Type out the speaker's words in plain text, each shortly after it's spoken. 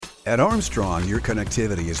At Armstrong, your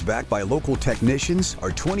connectivity is backed by local technicians,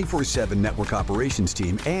 our 24/7 network operations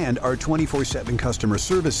team, and our 24/7 customer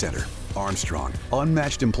service center. Armstrong,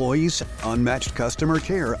 unmatched employees, unmatched customer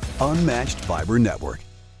care, unmatched fiber network.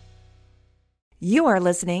 You are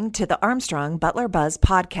listening to the Armstrong Butler Buzz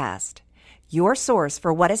podcast, your source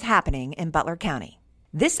for what is happening in Butler County.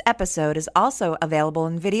 This episode is also available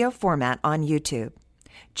in video format on YouTube.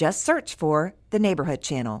 Just search for the Neighborhood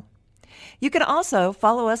Channel. You can also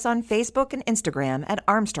follow us on Facebook and Instagram at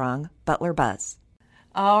Armstrong Butler Buzz.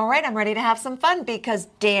 All right, I'm ready to have some fun because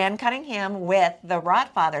Dan Cunningham with the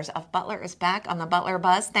Rodfathers of Butler is back on the Butler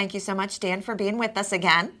Buzz. Thank you so much, Dan, for being with us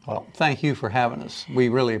again. Well, thank you for having us. We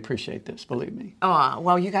really appreciate this, believe me. Oh,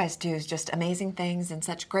 well, you guys do just amazing things and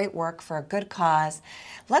such great work for a good cause.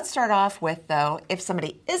 Let's start off with, though, if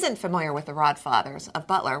somebody isn't familiar with the Rodfathers of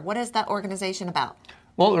Butler, what is that organization about?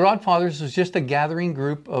 Well, the Rodfathers is just a gathering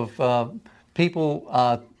group of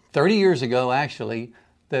people 30 years ago, actually,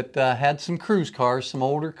 that had some cruise cars, some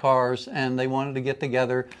older cars, and they wanted to get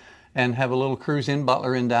together and have a little cruise in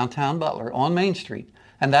Butler, in downtown Butler, on Main Street.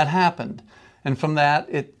 And that happened. And from that,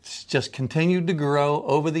 it's just continued to grow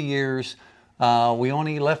over the years. We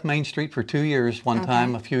only left Main Street for 2 years one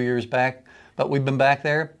time, a few years back, but we've been back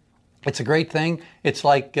there. It's a great thing. It's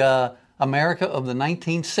like America of the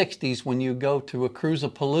 1960s when you go to a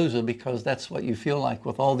Cruise-a-Palooza, because that's what you feel like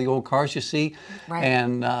with all the old cars you see. Right.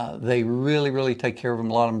 And they really, really take care of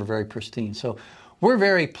them. A lot of them are very pristine. So we're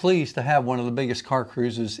very pleased to have one of the biggest car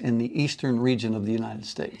cruises in the eastern region of the United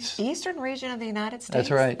States. Eastern region of the United States?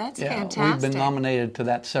 That's right. That's fantastic. We've been nominated to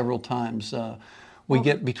that several times. We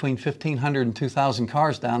get between 1,500 and 2,000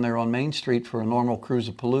 cars down there on Main Street for a normal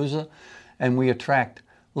Cruise-a-Palooza, and we attract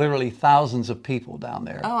literally thousands of people down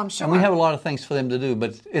there. Oh, I'm sure. And we have a lot of things for them to do,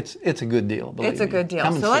 but it's a good deal. It's a good deal.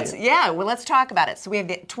 So let's talk about it. So we have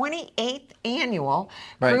the 28th annual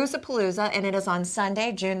Cruise-a-Palooza, and it is on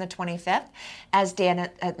Sunday, June the 25th. As Dan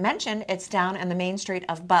mentioned, it's down on the Main Street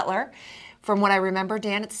of Butler. From what I remember,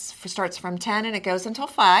 Dan, it starts from 10 and it goes until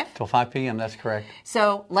 5. Till 5 p.m., that's correct.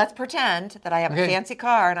 So let's pretend that I have a fancy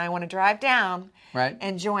car and I want to drive down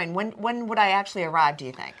and join. When would I actually arrive, do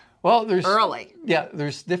you think? Well, there's early. Yeah,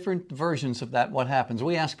 there's different versions of that. What happens?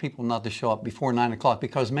 We ask people not to show up before 9 o'clock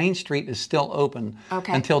because Main Street is still open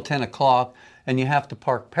until 10 o'clock, and you have to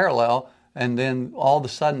park parallel. And then all of a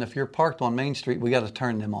sudden, if you're parked on Main Street, we got to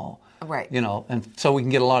turn them all. Right. And so we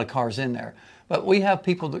can get a lot of cars in there. But we have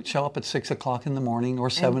people that show up at 6 o'clock in the morning or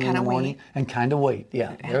 7 in the morning and kind of wait.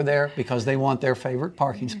 Yeah, they're there because they want their favorite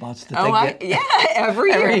parking spots that they get.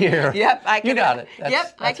 Every year. Yep, you got it.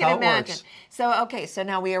 I can imagine. So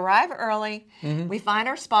now we arrive early, we find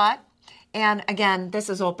our spot, and again, this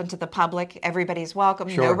is open to the public. Everybody's welcome.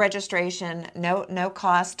 Sure. No registration, no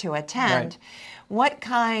cost to attend. Right. What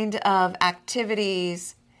kind of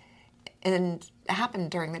activities happen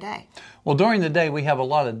during the day? Well, during the day, we have a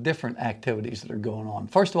lot of different activities that are going on.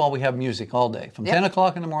 First of all, we have music all day. From 10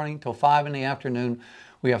 o'clock in the morning till 5 in the afternoon,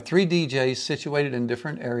 we have 3 DJs situated in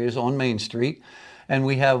different areas on Main Street. And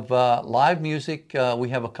we have live music. We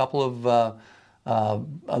have a couple of,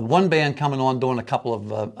 one band coming on doing a couple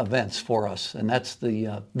of events for us. And that's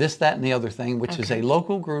the This, That, and the Other Thing, which is a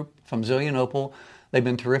local group from Zillionople. They've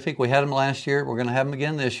been terrific. We had them last year. We're going to have them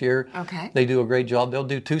again this year. Okay. They do a great job. They'll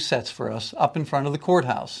do 2 sets for us up in front of the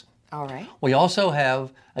courthouse. All right. We also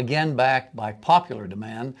have, again, backed by popular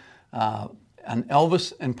demand, an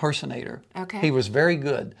Elvis impersonator. Okay. He was very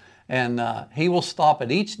good. And he will stop at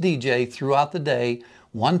each DJ throughout the day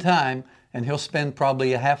one time, and he'll spend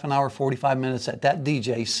probably a half an hour, 45 minutes at that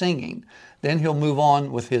DJ singing. Then he'll move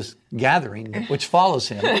on with his gathering, which follows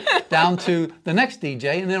him, down to the next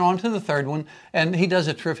DJ, and then on to the third one. And he does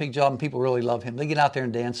a terrific job, and people really love him. They get out there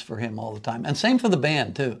and dance for him all the time. And same for the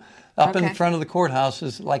band, too. Up in front of the courthouse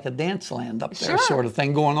is like a dance land up there, sort of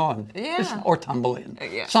thing going on. Yeah. Or tumble in,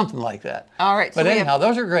 something like that. All right. But anyhow,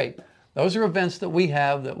 those are great. Those are events that we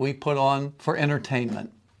have that we put on for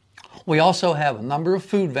entertainment. We also have a number of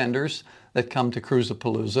food vendors that come to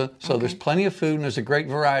Cruise-a-Palooza. So there's plenty of food, and there's a great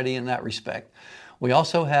variety in that respect. We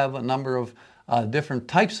also have a number of different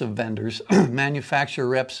types of vendors, manufacturer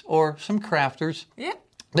reps, or some crafters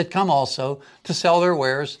that come also to sell their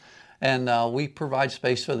wares, and we provide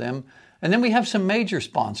space for them. And then we have some major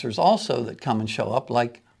sponsors also that come and show up,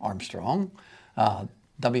 like Armstrong,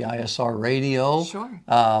 WISR Radio. Sure.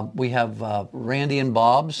 We have Randy and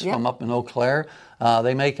Bob's from up in Eau Claire.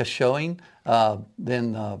 They make a showing.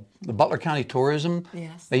 Then the Butler County Tourism.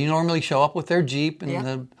 Yes. They normally show up with their Jeep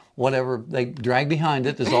and whatever they drag behind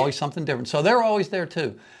it. There's always something different. So they're always there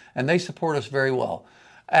too. And they support us very well.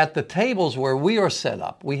 At the tables where we are set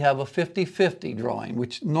up, we have a 50-50 drawing,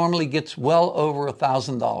 which normally gets well over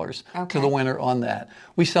 $1,000 to the winner on that.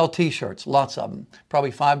 We sell T-shirts, lots of them,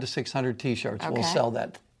 probably 500 to 600 T-shirts. We'll sell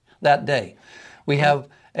that day. We have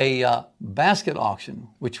a basket auction,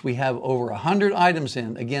 which we have over 100 items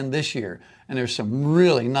in again this year, and there's some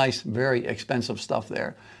really nice, very expensive stuff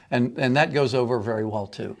there, and that goes over very well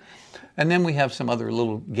too. And then we have some other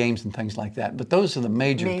little games and things like that. But those are the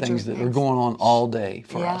major things that are going on all day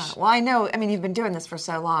for us. Well, I know. I mean, you've been doing this for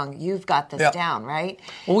so long. You've got this down, right?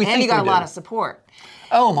 Well, and you got a lot of support.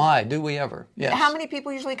 Oh, my. Do we ever? Yes. How many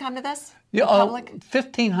people usually come to this? Yeah,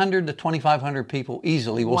 1,500 to 2,500 people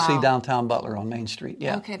easily will see downtown Butler on Main Street.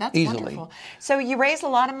 Yeah, okay, that's easily. Wonderful. So you raise a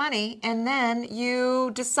lot of money, and then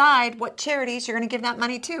you decide what charities you're going to give that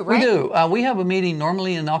money to, right? We do. We have a meeting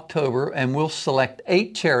normally in October, and we'll select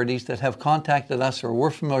 8 charities that have contacted us or we're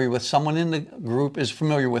familiar with. Someone in the group is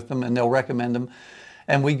familiar with them, and they'll recommend them.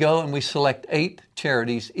 And we go and we select 8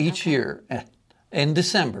 charities each year. In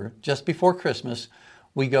December, just before Christmas,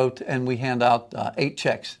 we go and we hand out 8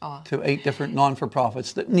 checks to 8 different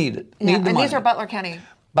non-for-profits that need it. Need the money. And these are Butler County?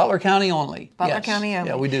 Butler County only. Butler County only.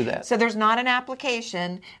 Yeah, we do that. So there's not an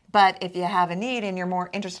application, but if you have a need and you're more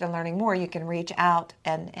interested in learning more, you can reach out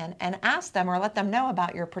and ask them or let them know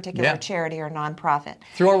about your particular charity or nonprofit.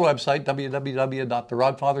 Through our website,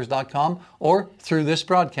 www.therodfathers.com, or through this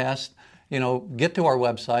broadcast, get to our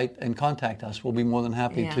website and contact us. We'll be more than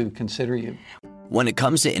happy to consider you. When it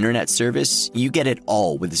comes to internet service, you get it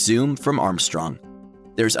all with Zoom from Armstrong.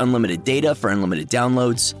 There's unlimited data for unlimited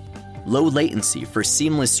downloads, low latency for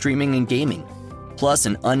seamless streaming and gaming, plus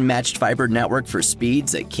an unmatched fiber network for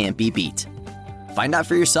speeds that can't be beat. Find out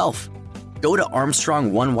for yourself. Go to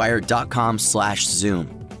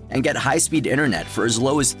armstrongonewire.com/Zoom and get high-speed internet for as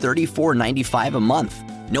low as $34.95 a month.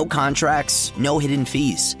 No contracts, no hidden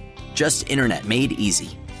fees. Just internet made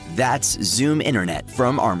easy. That's Zoom Internet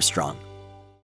from Armstrong.